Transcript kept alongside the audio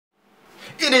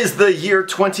It is the year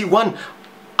 21.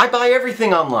 I buy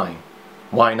everything online.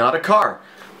 Why not a car?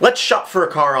 Let's shop for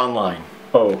a car online.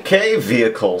 Okay,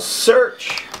 vehicle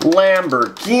search,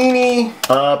 Lamborghini.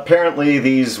 Apparently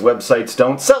these websites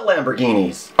don't sell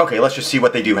Lamborghinis. Okay, let's just see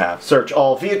what they do have. Search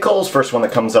all vehicles, first one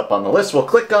that comes up on the list we'll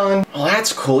click on. Oh,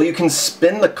 that's cool, you can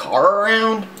spin the car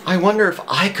around. I wonder if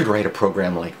I could write a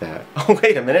program like that. Oh,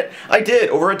 wait a minute, I did,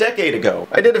 over a decade ago.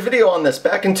 I did a video on this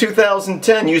back in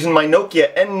 2010 using my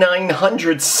Nokia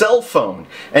N900 cell phone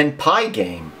and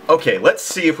Pygame. Okay, let's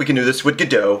see if we can do this with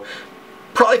Godot.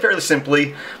 Probably fairly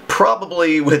simply,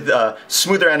 probably with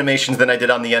smoother animations than I did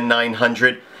on the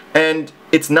N900, and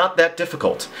it's not that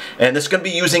difficult. And this is going to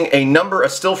be using a number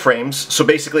of still frames, so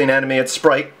basically an animated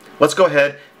sprite. Let's go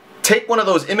ahead, take one of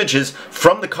those images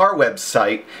from the car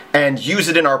website and use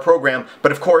it in our program,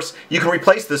 but of course you can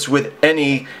replace this with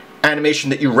any animation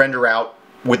that you render out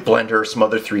with Blender or some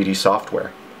other 3D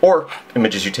software, or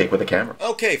images you take with a camera.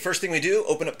 Okay, first thing we do,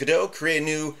 open up Godot, create a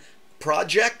new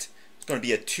project. It's going to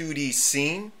be a 2D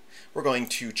scene. We're going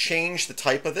to change the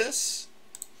type of this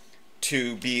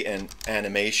to be an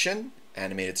animation,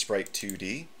 animated sprite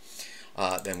 2D.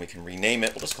 Then we can rename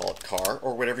it. We'll just call it car,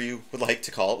 or whatever you would like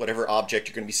to call it, whatever object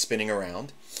you're going to be spinning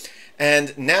around.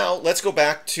 And now let's go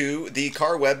back to the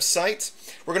car website.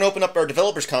 We're going to open up our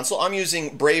developer's console. I'm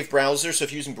using Brave browser, so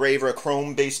if you're using Brave or a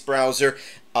Chrome-based browser,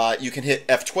 you can hit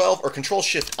F12 or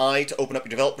Control-Shift-I to open up your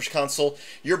developer's console.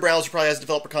 Your browser probably has a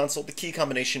developer console. The key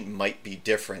combination might be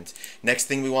different. Next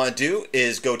thing we want to do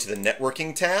is go to the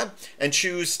Networking tab and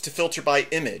choose to filter by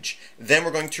image. Then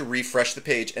we're going to refresh the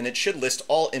page, and it should list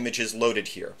all images loaded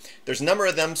here. There's a number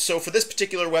of them, so for this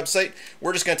particular website,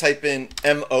 we're just going to type in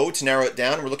MO to narrow it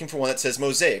down. We're looking for one that says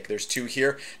Mosaic. There's two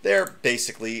here. They're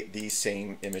basically the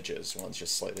same images. One's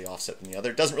just slightly offset than the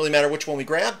other. It doesn't really matter which one we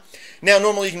grab. Now,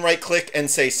 normally you can right-click and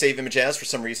say Save Image As. For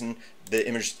some reason, the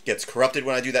image gets corrupted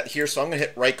when I do that here, so I'm going to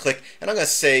hit right-click, and I'm going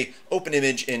to say Open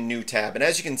Image in New Tab. And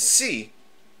as you can see,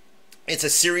 it's a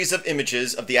series of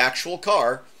images of the actual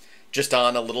car just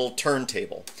on a little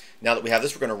turntable. Now that we have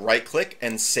this, we're going to right-click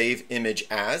and Save Image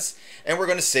As, and we're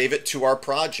going to save it to our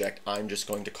project. I'm just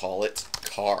going to call it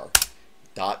car.jpg.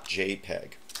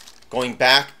 Going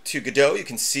back to Godot, you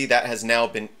can see that has now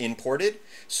been imported.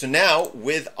 So now,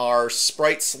 with our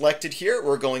sprite selected here,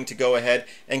 we're going to go ahead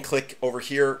and click over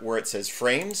here where it says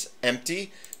Frames,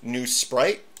 Empty, New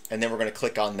Sprite, and then we're going to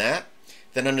click on that.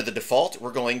 Then under the default,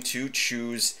 we're going to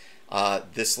choose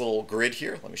this little grid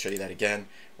here. Let me show you that again.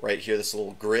 Right here, this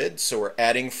little grid. So we're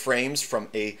adding frames from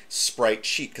a sprite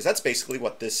sheet, because that's basically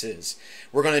what this is.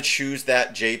 We're going to choose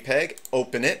that JPEG,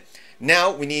 open it.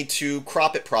 Now we need to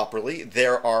crop it properly.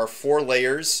 There are 4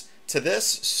 layers to this,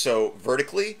 so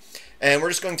vertically. And we're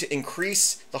just going to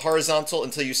increase the horizontal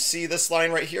until you see this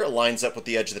line right here. It lines up with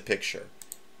the edge of the picture.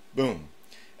 Boom.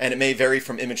 And it may vary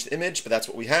from image to image, but that's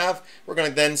what we have. We're going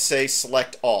to then say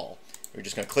Select All. We're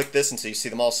just going to click this until you see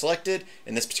them all selected.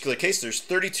 In this particular case, there's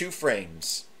 32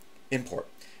 frames. Import.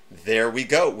 There we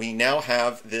go. We now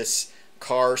have this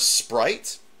car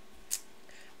sprite.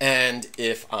 And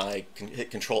if I can hit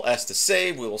Control S to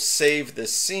save, we will save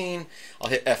this scene.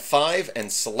 I'll hit F5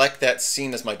 and select that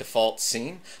scene as my default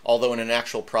scene. Although in an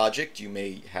actual project, you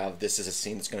may have this as a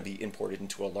scene that's going to be imported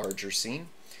into a larger scene.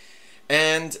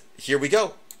 And here we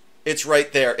go. It's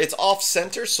right there. It's off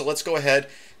center, so let's go ahead,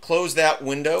 close that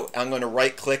window. I'm going to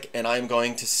right click and I'm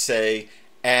going to say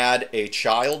Add a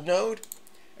Child Node.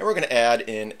 And we're going to add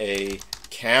in a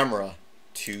Camera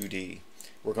 2D.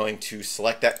 We're going to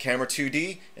select that camera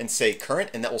 2D and say current,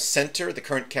 and that will center the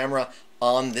current camera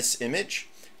on this image.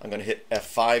 I'm going to hit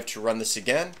F5 to run this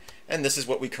again, and this is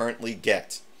what we currently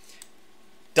get.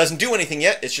 Doesn't do anything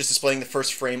yet, it's just displaying the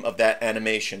first frame of that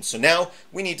animation. So now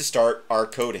we need to start our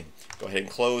coding. Go ahead and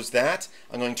close that.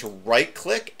 I'm going to right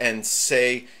click and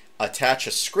say attach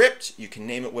a script. You can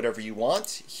name it whatever you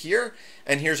want here,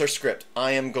 and here's our script.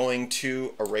 I am going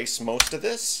to erase most of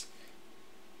this.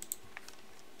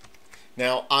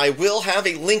 Now, I will have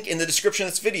a link in the description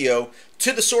of this video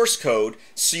to the source code,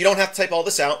 so you don't have to type all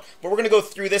this out, but we're going to go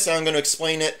through this and I'm going to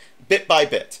explain it bit by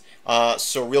bit.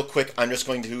 So real quick, I'm just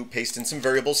going to paste in some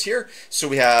variables here. So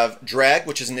we have drag,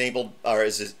 which is enabled, or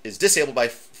is disabled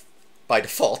by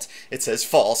default. It says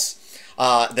false.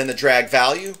 Then the drag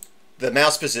value, the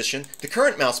mouse position, the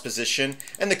current mouse position,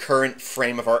 and the current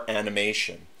frame of our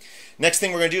animation. Next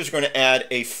thing we're going to do is we're going to add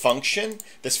a function.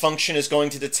 This function is going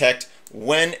to detect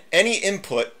when any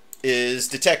input is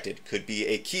detected. Could be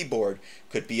a keyboard,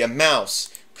 could be a mouse,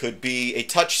 could be a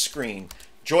touch screen,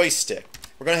 joystick.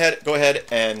 We're going to go ahead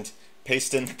and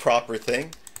paste in the proper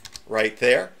thing right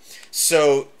there.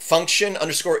 So function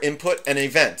underscore input and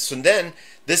event. So then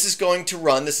this is going to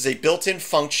run, this is a built-in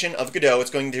function of Godot. It's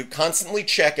going to constantly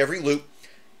check every loop,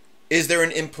 is there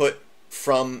an input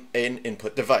from an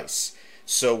input device?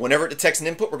 So whenever it detects an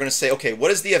input, we're going to say, okay,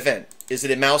 what is the event? Is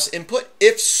it a mouse input?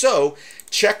 If so,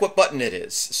 check what button it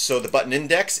is. So the button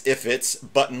index, if it's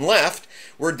button left,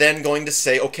 we're then going to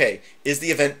say, okay, is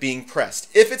the event being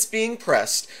pressed? If it's being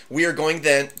pressed, we are going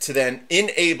then to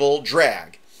enable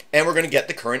drag, and we're going to get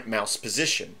the current mouse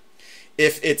position.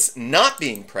 If it's not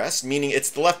being pressed, meaning it's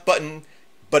the left button,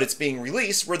 but it's being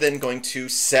released, we're then going to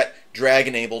set drag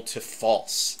enable to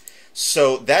false.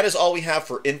 So that is all we have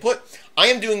for input. I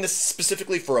am doing this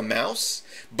specifically for a mouse,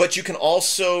 but you can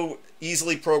also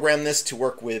easily program this to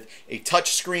work with a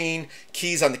touch screen,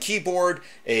 keys on the keyboard,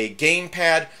 a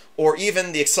gamepad, or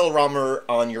even the accelerometer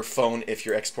on your phone if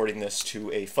you're exporting this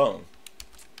to a phone.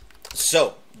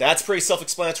 So that's pretty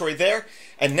self-explanatory there.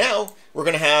 And now we're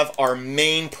going to have our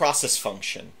main process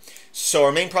function. So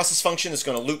our main process function is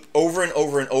going to loop over and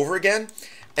over and over again.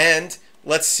 And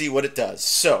let's see what it does.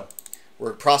 So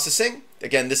we're processing.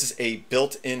 Again, this is a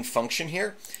built-in function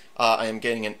here. I am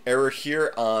getting an error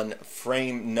here on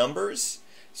frame numbers.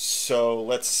 So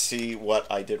let's see what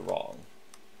I did wrong.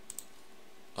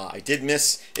 I did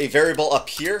miss a variable up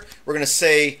here. We're going to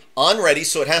say onReady,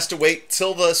 so it has to wait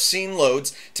till the scene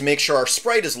loads to make sure our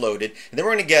sprite is loaded. And then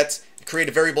we're going to create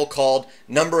a variable called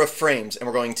number of frames. And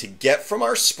we're going to get from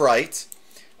our sprite,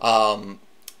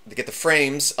 to get the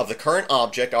frames of the current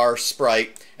object, our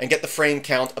sprite, and get the frame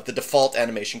count of the default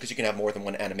animation, because you can have more than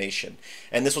one animation.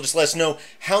 And this will just let us know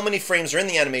how many frames are in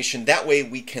the animation. That way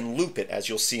we can loop it, as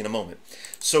you'll see in a moment.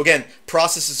 So again,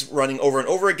 process is running over and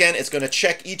over again. It's going to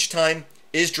check each time,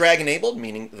 is drag enabled,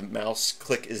 meaning the mouse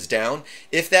click is down.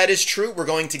 If that is true, we're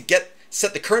going to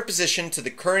set the current position to the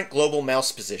current global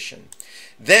mouse position.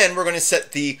 Then we're going to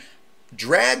set the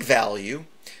drag value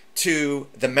to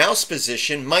the mouse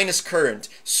position minus current.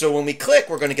 So when we click,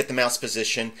 we're going to get the mouse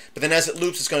position, but then as it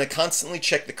loops, it's going to constantly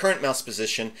check the current mouse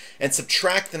position and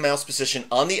subtract the mouse position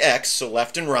on the X, so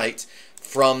left and right,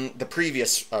 from the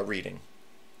previous reading.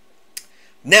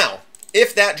 Now,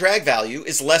 if that drag value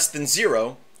is less than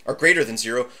 0, or greater than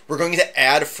 0, we're going to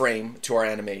add a frame to our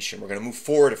animation. We're going to move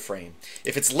forward a frame.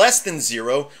 If it's less than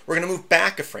 0, we're going to move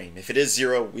back a frame. If it is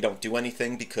 0, we don't do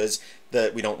anything because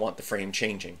we don't want the frame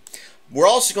changing. We're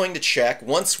also going to check,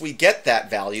 once we get that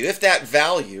value, if that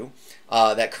value,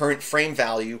 that current frame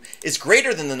value, is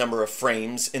greater than the number of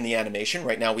frames in the animation.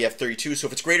 Right now we have 32, so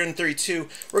if it's greater than 32,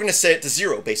 we're going to set it to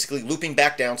 0, basically looping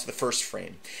back down to the first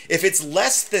frame. If it's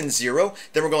less than 0,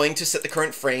 then we're going to set the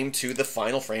current frame to the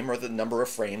final frame, or the number of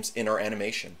frames in our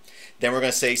animation. Then we're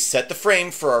going to say set the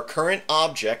frame for our current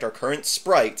object, our current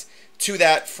sprite, to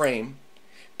that frame,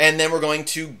 and then we're going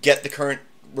to get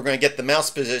the mouse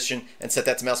position and set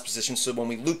that to mouse position, so when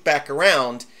we loop back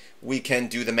around, we can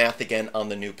do the math again on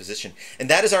the new position. And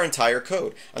that is our entire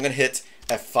code. I'm going to hit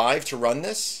F5 to run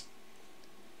this.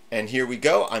 And here we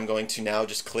go. I'm going to now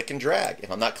just click and drag.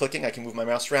 If I'm not clicking, I can move my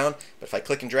mouse around. But if I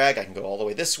click and drag, I can go all the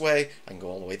way this way, I can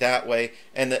go all the way that way,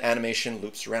 and the animation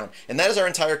loops around. And that is our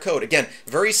entire code. Again,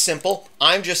 very simple.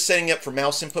 I'm just setting it up for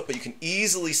mouse input, but you can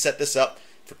easily set this up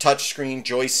for touchscreen,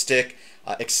 joystick,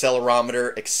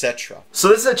 accelerometer, etc. So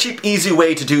this is a cheap, easy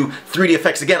way to do 3D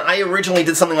effects. Again, I originally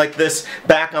did something like this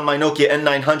back on my Nokia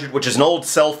N900, which is an old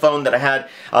cell phone that I had,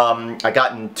 I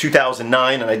got in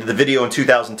 2009, and I did the video in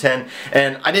 2010,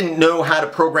 and I didn't know how to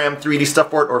program 3D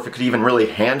stuff for it, or if it could even really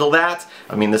handle that.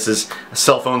 I mean, this is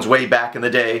cell phones way back in the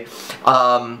day.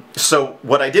 So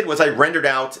what I did was I rendered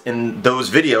out in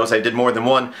those videos, I did more than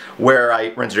one, where I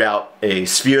rendered out a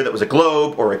sphere that was a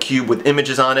globe or a cube with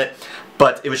images on it.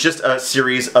 But it was just a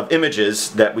series of images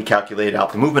that we calculated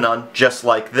out the movement on, just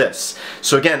like this.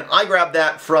 So again, I grabbed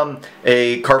that from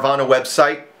a Carvana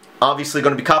website. Obviously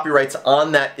going to be copyrights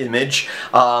on that image,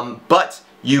 but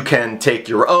you can take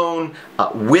your own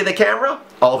with a camera,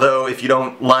 although if you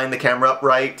don't line the camera up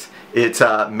right, it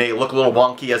may look a little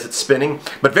wonky as it's spinning.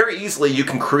 But very easily you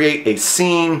can create a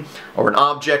scene or an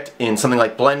object in something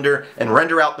like Blender and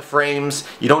render out the frames.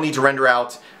 You don't need to render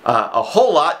out a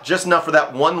whole lot, just enough for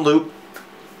that one loop.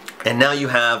 And now you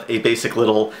have a basic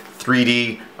little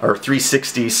 3D or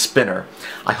 360 spinner.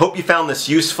 I hope you found this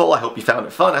useful. I hope you found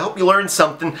it fun. I hope you learned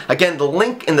something. Again, the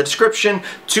link in the description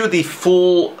to the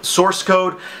full source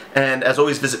code. And as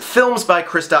always, visit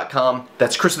filmsbychris.com.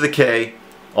 That's Chris with a K.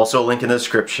 Also a link in the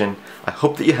description. I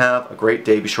hope that you have a great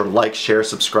day. Be sure to like, share,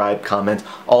 subscribe, comment,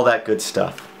 all that good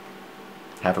stuff.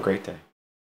 Have a great day.